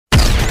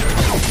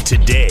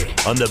Today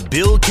on The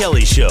Bill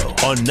Kelly Show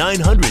on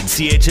 900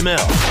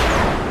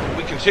 CHML.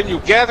 We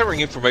continue gathering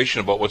information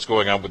about what's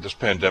going on with this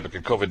pandemic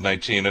and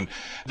COVID-19, and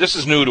this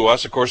is new to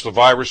us. Of course, the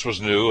virus was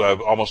new.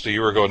 Almost a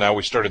year ago now,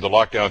 we started the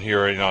lockdown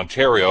here in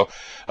Ontario.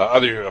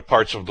 Other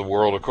parts of the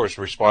world, of course,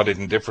 responded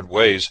in different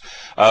ways.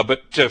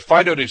 But to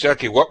find out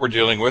exactly what we're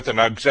dealing with and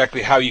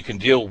exactly how you can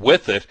deal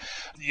with it,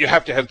 you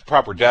have to have the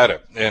proper data.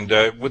 And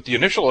with the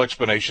initial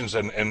explanations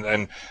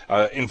and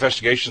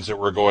investigations that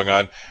were going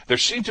on, there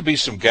seemed to be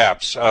some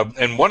gaps.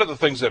 And one of the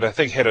things that I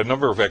think had a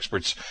number of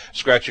experts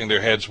scratching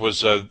their heads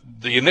was the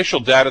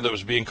initial data that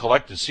was being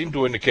collected seemed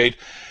to indicate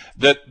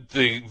that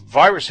the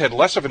virus had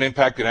less of an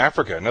impact in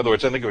Africa. In other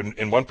words, I think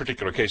in one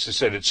particular case, they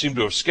said it seemed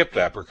to have skipped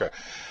Africa.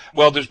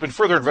 Well, there's been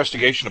further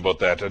investigation about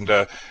that,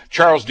 and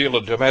Charles de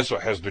la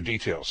Demezva has the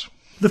details.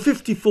 The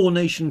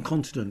 54-nation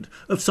continent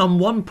of some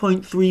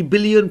 1.3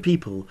 billion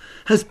people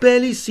has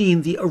barely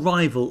seen the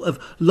arrival of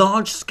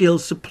large-scale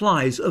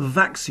supplies of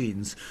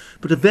vaccines,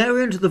 but a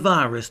variant of the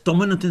virus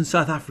dominant in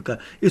South Africa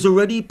is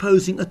already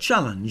posing a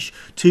challenge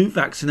to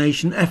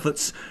vaccination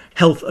efforts.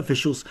 Health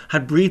officials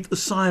had breathed a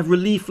sigh of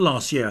relief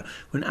last year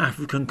when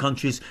African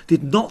countries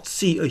did not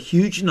see a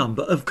huge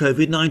number of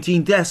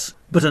COVID-19 deaths,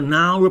 but are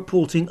now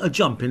reporting a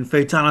jump in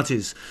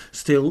fatalities.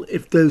 Still,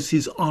 if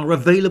doses are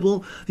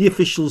available, the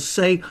officials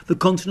say the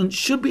continent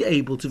should be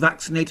able to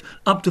vaccinate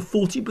up to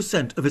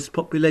 40% of its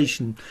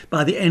population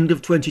by the end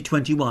of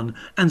 2021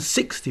 and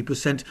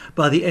 60%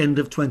 by the end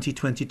of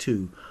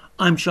 2022.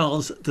 I'm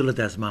Charles de la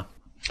Desma.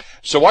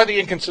 So why the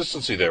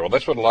inconsistency there? Well,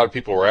 that's what a lot of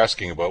people were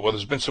asking about. Well,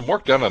 there's been some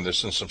work done on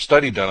this and some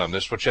study done on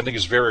this, which I think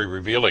is very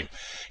revealing.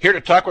 Here to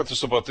talk with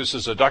us about this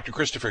is Dr.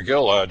 Christopher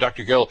Gill.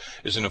 Dr. Gill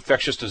is an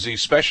infectious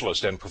disease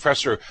specialist and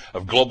professor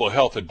of global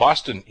health at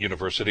Boston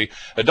University.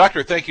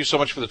 Doctor, thank you so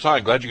much for the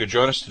time. Glad you could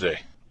join us today.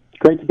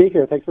 Great to be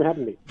here. Thanks for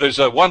having me. There's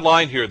one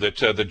line here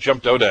that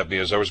jumped out at me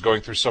as I was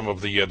going through some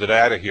of the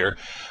data here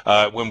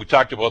when we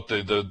talked about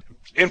the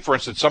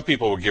inference that some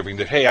people were giving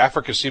that, hey,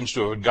 Africa seems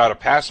to have got a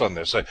pass on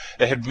this. It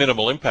had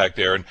minimal impact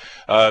there. And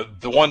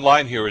the one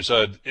line here is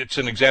it's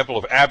an example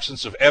of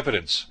absence of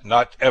evidence,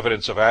 not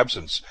evidence of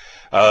absence.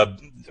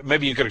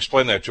 Maybe you could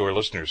explain that to our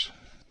listeners.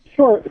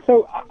 Sure.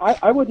 So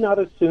I would not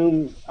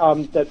assume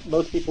that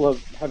most people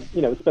have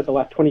spent the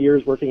last 20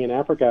 years working in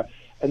Africa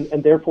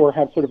and therefore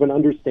have sort of an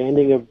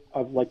understanding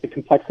of like the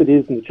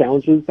complexities and the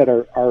challenges that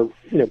are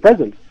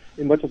present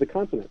in much of the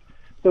continent.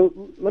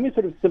 So let me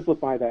sort of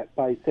simplify that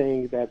by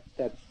saying that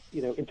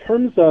in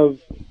terms of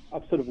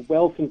sort of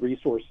wealth and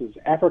resources,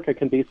 Africa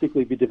can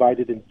basically be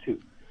divided into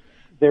two.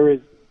 There is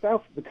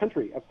the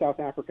country of South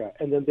Africa,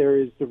 and then there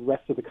is the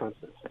rest of the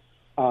continent,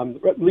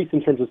 at least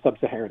in terms of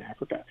sub-Saharan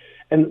Africa.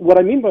 And what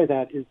I mean by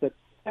that is that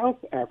South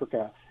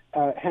Africa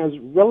has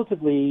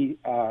relatively,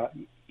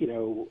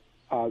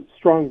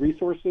 strong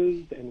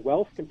resources and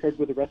wealth compared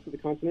with the rest of the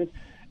continent,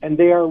 and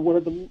they are one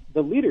of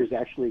the leaders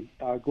actually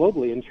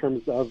globally in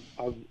terms of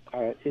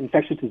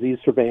infectious disease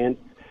surveillance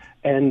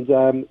and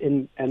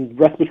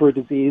respiratory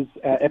disease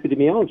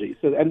epidemiology.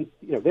 So,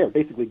 they're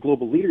basically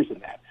global leaders in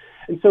that.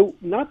 And so,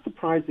 not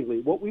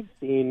surprisingly, what we've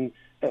seen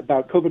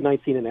about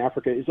COVID-19 in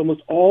Africa is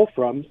almost all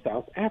from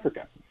South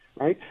Africa,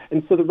 right?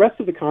 And so the rest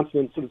of the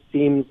continent sort of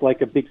seems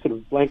like a big sort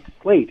of blank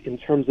slate in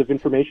terms of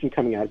information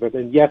coming out of it.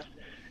 And yes,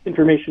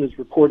 information is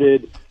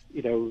reported,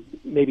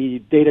 maybe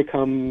data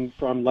come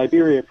from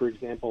Liberia, for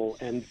example,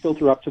 and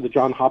filter up to the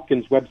Johns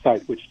Hopkins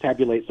website, which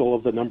tabulates all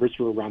of the numbers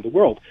from around the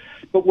world.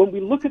 But when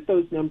we look at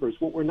those numbers,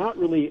 what we're not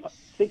really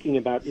thinking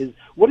about is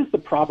what is the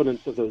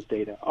provenance of those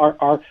data?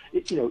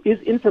 Is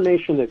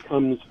information that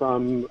comes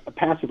from a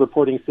passive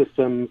reporting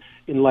system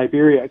in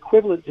Liberia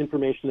equivalent to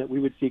information that we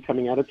would see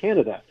coming out of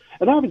Canada?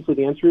 And obviously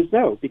the answer is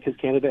no, because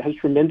Canada has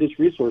tremendous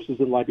resources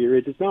and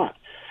Liberia does not.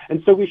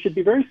 And so we should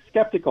be very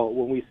skeptical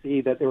when we see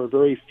that there are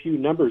very few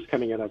numbers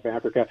coming out of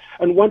Africa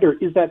and wonder,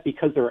 is that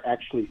because there are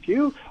actually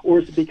few, or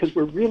is it because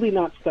we're really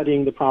not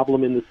studying the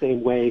problem in the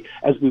same way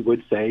as we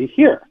would say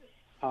here?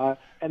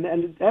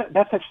 And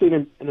that's actually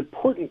an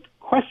important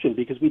question,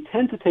 because we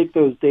tend to take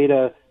those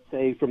data,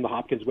 say, from the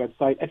Hopkins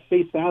website at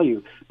face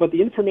value, but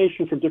the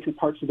information from different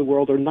parts of the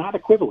world are not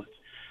equivalent.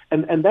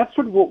 And that's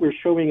sort of what we're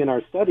showing in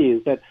our study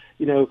is that,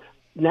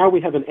 now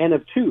we have an N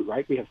of 2,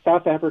 right? We have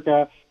South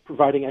Africa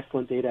providing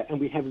excellent data, and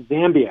we have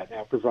Zambia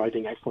now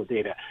providing excellent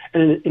data.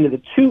 And in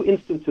the two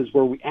instances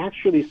where we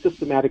actually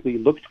systematically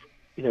looked,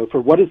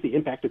 for what is the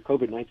impact of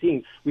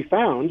COVID-19, we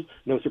found,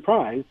 no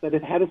surprise, that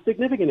it had a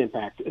significant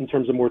impact in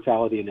terms of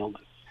mortality and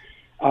illness.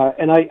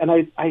 And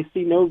I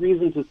see no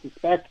reason to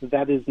suspect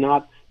that is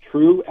not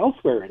true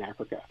elsewhere in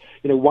Africa.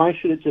 Why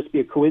should it just be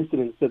a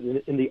coincidence that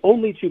in the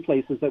only two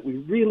places that we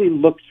really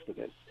looked for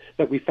this,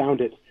 that we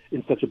found it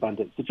in such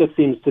abundance? It just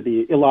seems to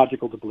be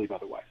illogical to believe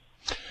otherwise.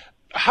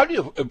 How do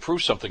you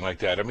improve something like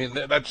that? I mean,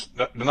 that's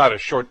not a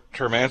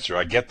short-term answer.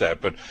 I get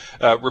that, but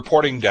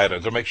reporting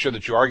data to make sure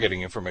that you are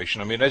getting information.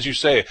 I mean, as you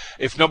say,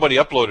 if nobody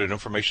uploaded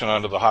information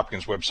onto the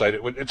Hopkins website,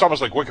 it's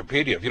almost like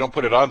Wikipedia. If you don't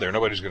put it on there,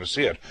 nobody's going to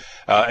see it,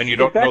 and you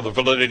don't know the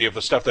validity of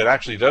the stuff that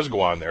actually does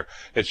go on there.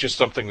 It's just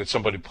something that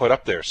somebody put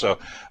up there. So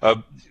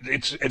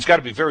it's got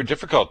to be very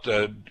difficult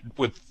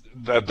with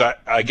that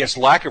I guess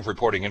lack of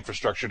reporting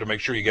infrastructure to make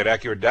sure you get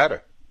accurate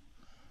data.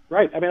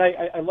 Right. I mean,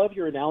 I love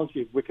your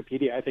analogy of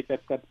Wikipedia. I think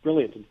that's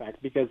brilliant, in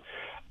fact, because,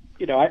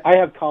 I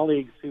have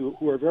colleagues who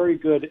are very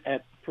good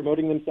at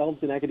promoting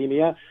themselves in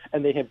academia,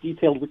 and they have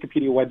detailed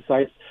Wikipedia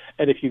websites.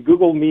 And if you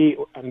Google me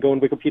and go on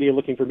Wikipedia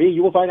looking for me,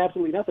 you will find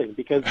absolutely nothing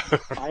because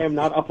I am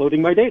not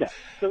uploading my data.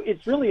 So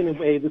it's really, in a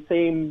way, the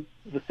same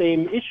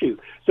issue.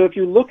 So if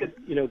you look at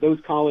those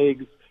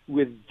colleagues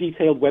with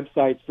detailed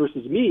websites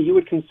versus me, you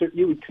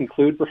would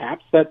conclude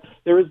perhaps that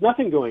there is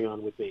nothing going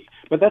on with me.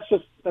 But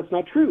that's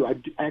not true. I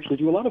actually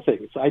do a lot of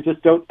things. I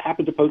just don't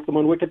happen to post them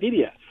on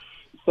Wikipedia.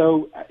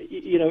 So,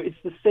 it's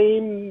the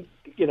same,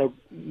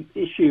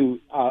 issue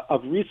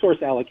of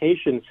resource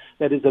allocation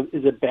that is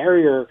a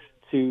barrier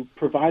to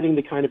providing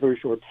the kind of or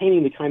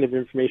obtaining the kind of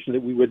information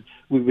that we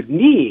would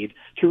need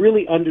to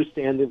really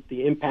understand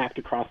the impact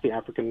across the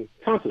African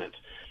continent,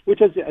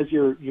 which, as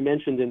you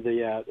mentioned in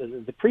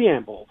the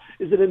preamble,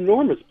 is an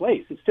enormous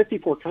place. It's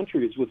 54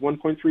 countries with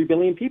 1.3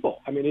 billion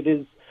people. I mean, it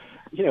is,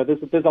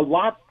 there's a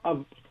lot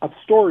of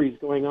stories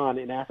going on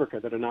in Africa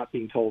that are not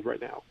being told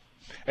right now.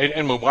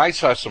 And when I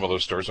saw some of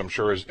those stories, I'm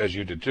sure as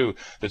you did too,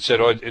 that said,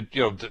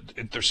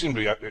 there seem to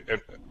be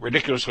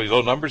ridiculously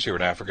low numbers here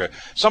in Africa.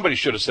 Somebody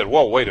should have said,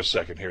 "Whoa, wait a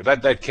second here.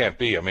 That can't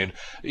be." I mean,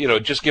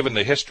 just given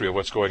the history of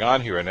what's going on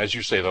here, and as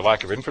you say, the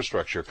lack of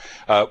infrastructure,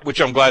 which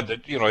I'm glad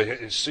that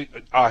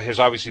has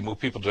obviously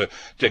moved people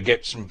to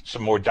get some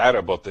more data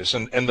about this.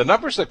 And the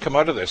numbers that come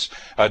out of this,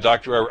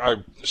 Doctor,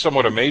 are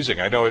somewhat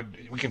amazing. I know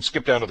we can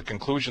skip down to the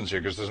conclusions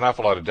here because there's an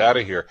awful lot of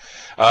data here.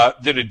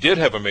 That it did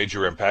have a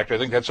major impact. I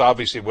think that's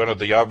obviously one of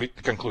the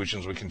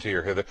conclusions we can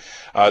tear here,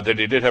 that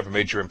it did have a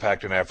major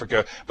impact in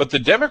Africa. But the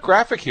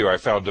demographic here I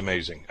found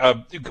amazing.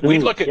 We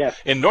look at,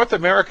 in North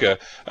America,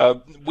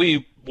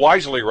 we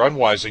wisely or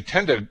unwisely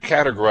tend to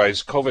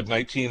categorize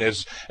COVID-19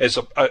 as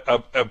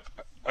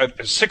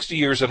a 60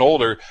 years and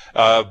older,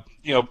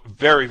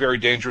 very, very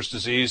dangerous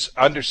disease.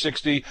 Under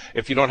 60,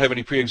 if you don't have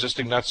any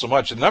pre-existing, not so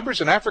much. The numbers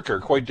in Africa are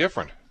quite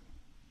different.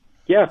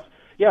 Yes.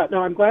 Yeah,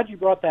 no, I'm glad you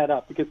brought that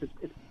up because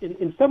it's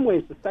in some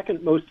ways the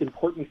second most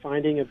important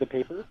finding of the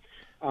paper.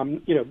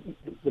 The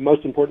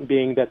most important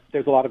being that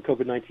there's a lot of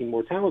COVID-19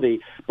 mortality,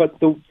 but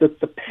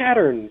the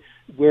pattern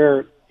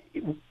where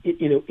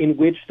in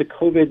which the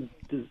COVID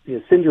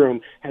syndrome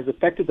has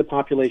affected the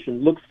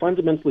population looks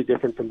fundamentally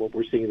different from what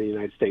we're seeing in the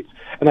United States.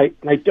 And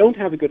I don't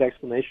have a good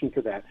explanation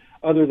for that,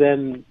 other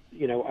than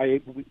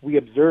we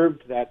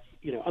observed that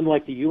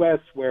unlike the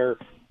U.S. where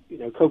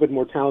COVID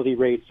mortality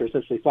rates are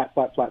essentially flat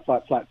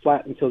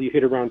until you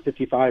hit around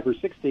 55 or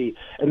 60,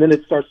 and then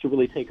it starts to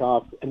really take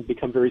off and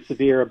become very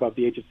severe above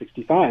the age of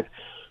 65.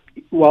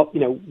 Well,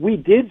 we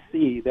did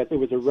see that there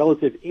was a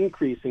relative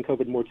increase in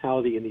COVID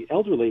mortality in the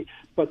elderly,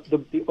 but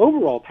the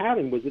overall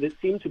pattern was that it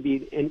seemed to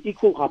be an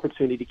equal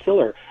opportunity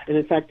killer. And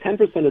in fact,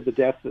 10% of the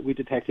deaths that we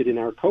detected in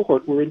our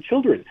cohort were in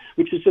children,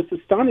 which is just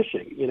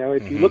astonishing.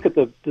 If you look at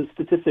the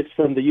statistics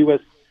from the U.S.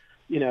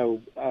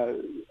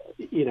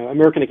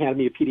 American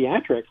Academy of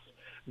Pediatrics,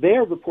 they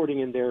are reporting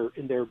in their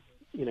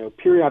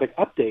periodic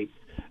updates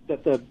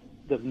that the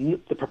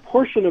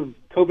proportion of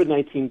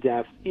COVID-19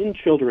 deaths in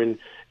children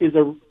is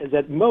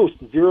at most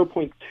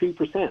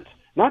 0.2%,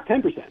 not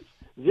 10%,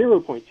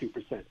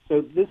 0.2%.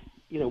 So this,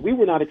 we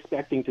were not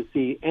expecting to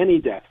see any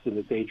deaths in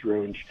this age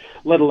range,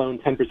 let alone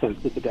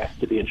 10% of the deaths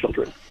to be in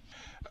children.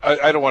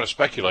 I don't want to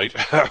speculate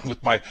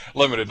with my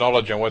limited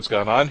knowledge on what's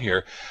gone on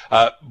here.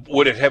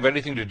 Would it have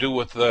anything to do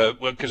with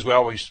because we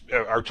always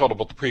are told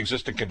about the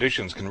pre-existing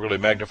conditions can really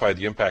magnify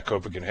the impact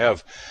COVID can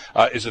have.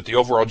 Is it the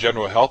overall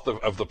general health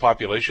of the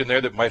population there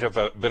that might have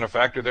been a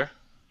factor there?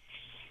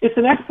 It's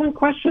an excellent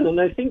question,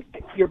 and I think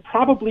you're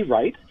probably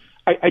right.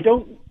 I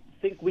don't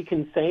think we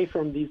can say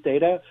from these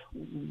data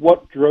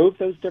what drove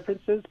those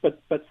differences,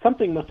 but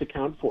something must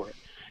account for it.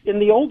 In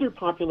the older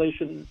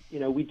population,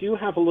 we do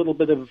have a little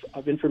bit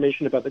of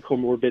information about the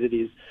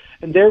comorbidities,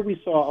 and there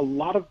we saw a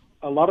lot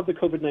of the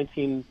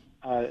COVID-19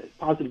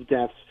 positive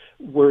deaths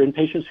were in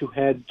patients who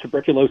had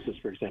tuberculosis,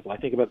 for example. I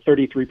think about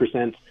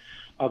 33%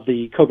 of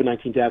the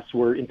COVID-19 deaths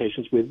were in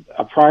patients with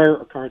a prior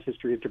or current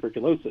history of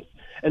tuberculosis.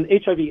 And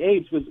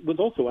HIV/AIDS was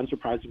also,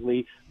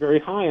 unsurprisingly, very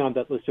high on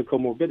that list of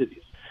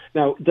comorbidities.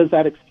 Now, does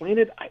that explain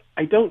it?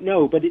 I don't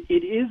know, but it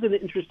is an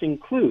interesting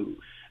clue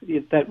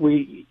that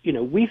we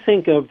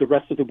think of the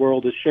rest of the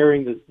world as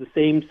sharing the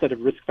same set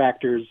of risk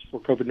factors for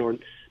COVID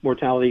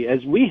mortality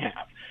as we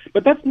have.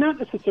 But that's not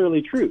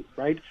necessarily true,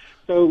 right?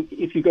 So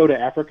if you go to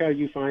Africa,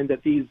 you find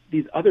that these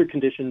other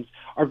conditions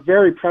are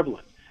very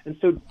prevalent. And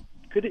so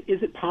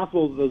is it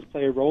possible that those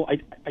play a role?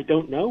 I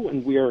don't know,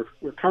 and we're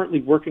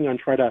currently working on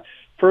trying to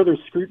further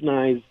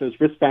scrutinize those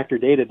risk factor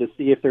data to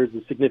see if there's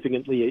a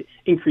significantly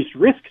increased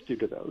risk due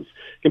to those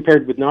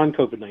compared with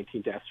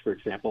non-COVID-19 deaths, for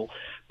example.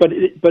 But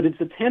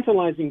it's a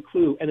tantalizing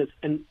clue, and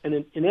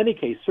in any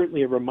case,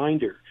 certainly a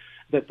reminder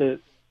that the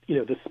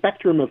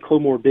spectrum of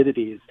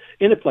comorbidities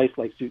in a place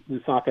like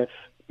Lusaka,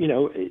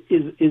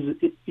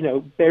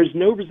 bears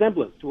no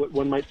resemblance to what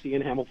one might see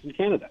in Hamilton,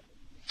 Canada.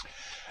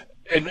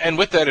 And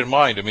with that in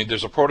mind, I mean,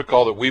 there's a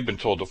protocol that we've been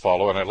told to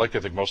follow, and I'd like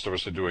to think most of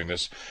us are doing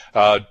this.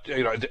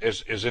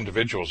 As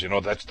individuals,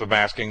 that's the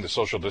masking, the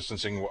social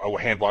distancing,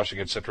 hand washing,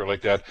 etc.,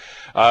 like that.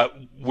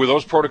 Were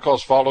those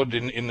protocols followed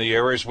in the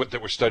areas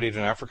that were studied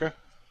in Africa?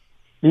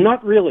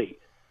 Not really.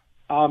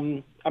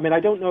 I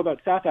don't know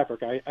about South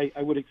Africa.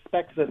 I would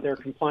expect that their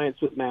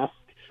compliance with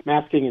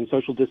masking and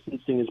social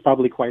distancing is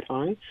probably quite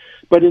high.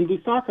 But in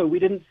Lusaka, we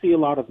didn't see a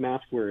lot of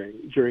mask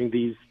wearing during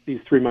these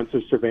 3 months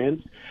of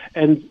surveillance.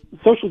 And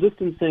social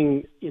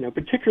distancing,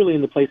 particularly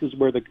in the places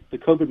where the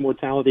COVID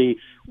mortality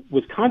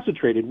was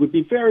concentrated, would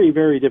be very,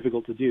 very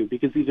difficult to do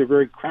because these are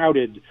very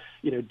crowded,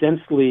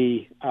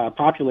 densely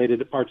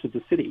populated parts of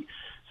the city.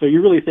 So you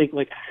really think,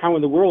 how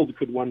in the world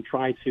could one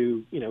try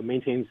to,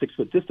 maintain 6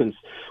 foot distance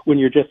when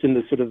you're just in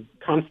this sort of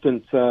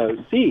constant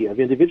sea of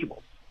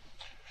individuals?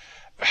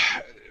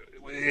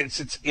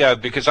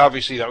 Because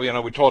obviously,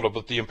 we told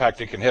about the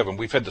impact it can have, and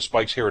we've had the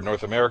spikes here in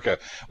North America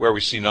where we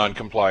see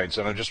non-compliance,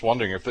 and I'm just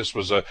wondering if this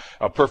was a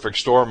perfect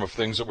storm of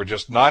things that were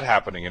just not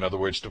happening, in other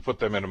words, to put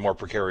them in a more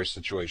precarious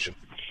situation.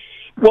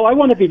 Well, I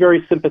want to be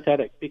very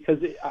sympathetic because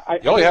I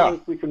don't know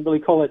if we can really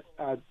call it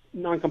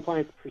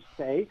non-compliance per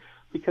se,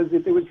 because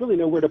there was really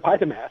nowhere to buy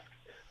the masks.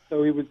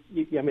 So it was,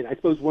 I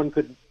suppose one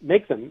could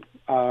make them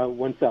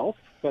oneself,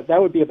 but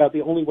that would be about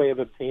the only way of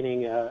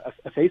obtaining a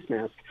face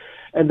mask.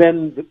 And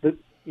then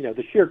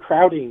the sheer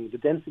crowding, the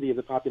density of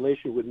the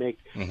population would make,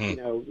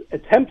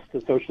 attempts to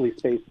socially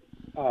space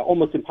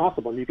almost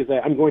impossible. And you could say,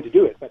 I'm going to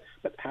do it, but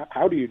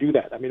how do you do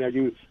that? I mean, are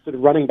you sort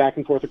of running back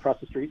and forth across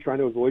the street trying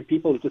to avoid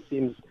people? It just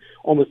seems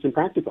almost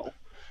impractical.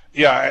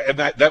 Yeah, and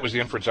that was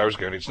the inference I was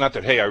getting. It's not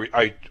that, hey,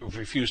 I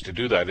refuse to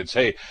do that. It's,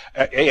 hey,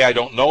 A, I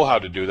don't know how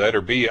to do that, or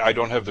B, I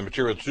don't have the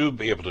material to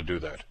be able to do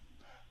that.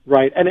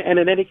 Right, and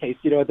in any case,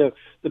 the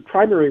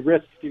primary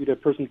risk due to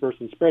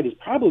person-to-person spread is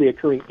probably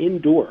occurring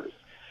indoors.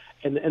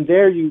 And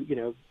there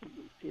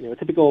a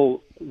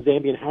typical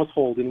Zambian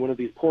household in one of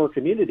these poor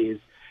communities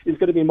is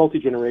going to be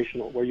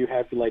multi-generational, where you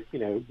have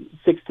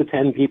 6 to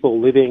 10 people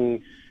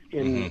living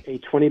in a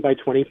 20 by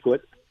 20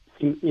 foot,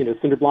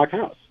 cinder block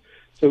house.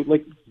 So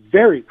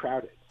very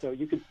crowded. So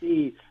you could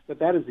see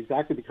that is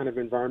exactly the kind of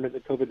environment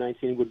that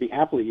COVID-19 would be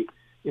happy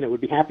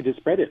to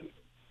spread in.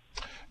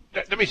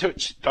 Let me,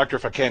 Doctor,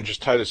 if I can,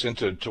 just tie this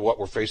into what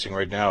we're facing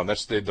right now, and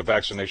that's the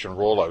vaccination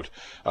rollout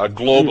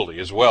globally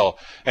as well.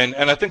 And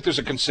I think there's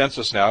a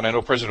consensus now, and I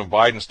know President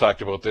Biden's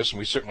talked about this, and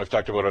we certainly have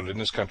talked about it in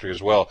this country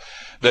as well,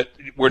 that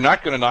we're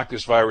not going to knock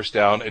this virus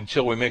down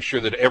until we make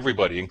sure that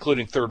everybody,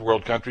 including third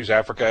world countries,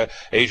 Africa,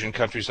 Asian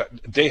countries,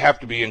 they have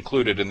to be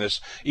included in this.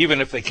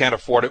 Even if they can't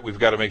afford it, we've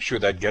got to make sure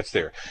that gets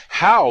there.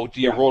 How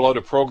do you roll out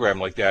a program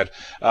like that,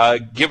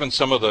 given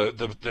some of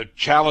the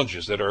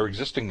challenges that are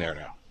existing there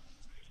now?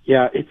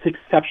 Yeah, it's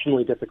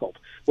exceptionally difficult,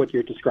 what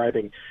you're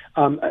describing,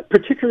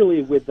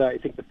 particularly with, I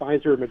think, the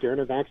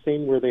Pfizer-Moderna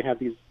vaccine, where they have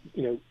these,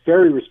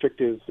 very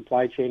restrictive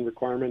supply chain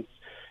requirements.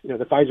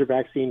 The Pfizer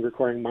vaccine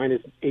requiring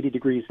minus 80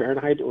 degrees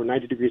Fahrenheit or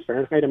 90 degrees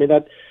Fahrenheit. I mean,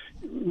 that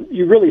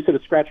you really sort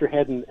of scratch your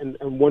head and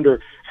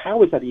wonder,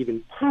 how is that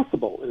even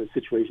possible in a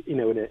situation,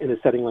 in a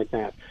setting like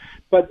that?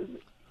 But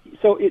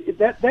so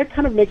that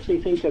kind of makes me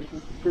think that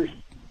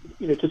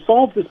to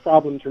solve this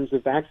problem in terms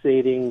of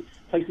vaccinating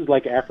places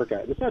like Africa,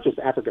 and it's not just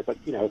Africa, but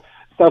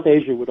South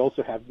Asia would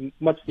also have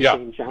much the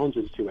same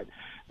challenges to it.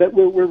 That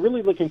we're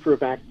really looking for a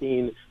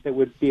vaccine that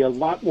would be a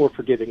lot more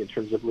forgiving in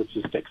terms of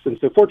logistics. And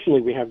so,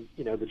 fortunately, we have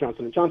the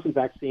Johnson & Johnson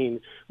vaccine,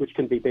 which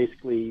can be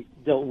basically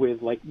dealt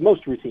with like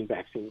most routine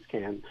vaccines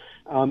can,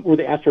 or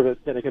the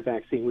AstraZeneca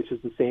vaccine, which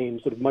is the same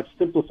sort of much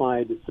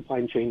simplified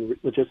supply chain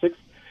logistics.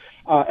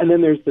 And then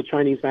there's the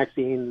Chinese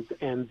vaccines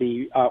and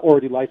the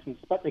already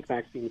licensed Sputnik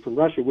vaccine from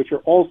Russia, which are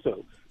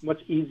also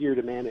much easier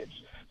to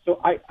manage. So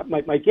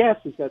my guess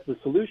is that the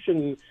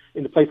solution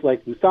in a place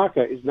like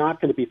Lusaka is not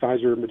going to be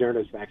Pfizer or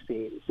Moderna's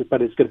vaccines,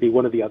 but it's going to be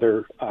one of the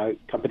other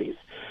companies.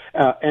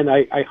 And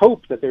I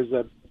hope that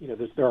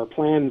there are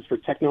plans for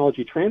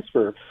technology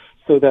transfer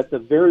so that the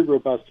very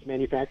robust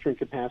manufacturing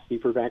capacity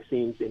for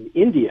vaccines in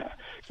India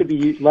could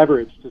be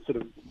leveraged to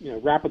sort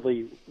of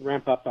rapidly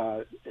ramp up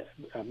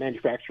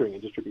manufacturing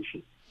and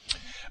distribution.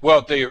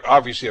 Well, they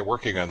obviously are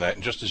working on that,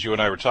 and just as you and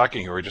I were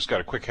talking here, I just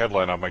got a quick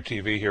headline on my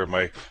TV here in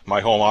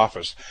my home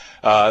office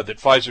that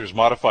Pfizer's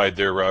modified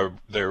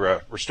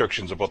their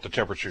restrictions about the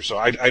temperature. So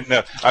I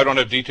don't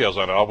have details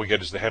on it. All we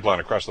get is the headline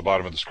across the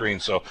bottom of the screen.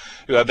 So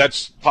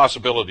that's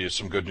possibility is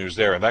some good news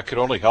there, and that could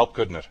only help,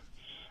 couldn't it?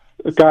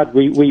 God,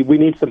 we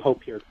need some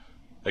hope here.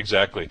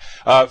 Exactly.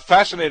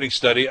 Fascinating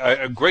study.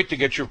 Great to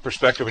get your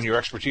perspective and your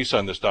expertise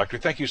on this, Doctor.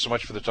 Thank you so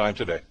much for the time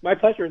today. My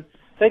pleasure.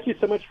 Thank you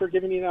so much for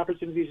giving me the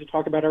opportunity to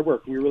talk about our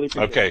work. We really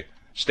appreciate it. Okay.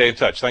 Stay in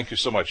touch. Thank you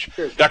so much.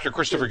 Cheers. Dr.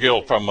 Christopher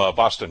Gill from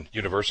Boston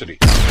University.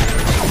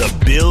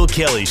 The Bill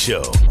Kelly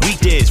Show,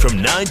 weekdays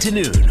from 9 to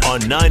noon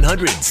on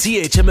 900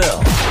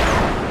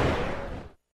 CHML.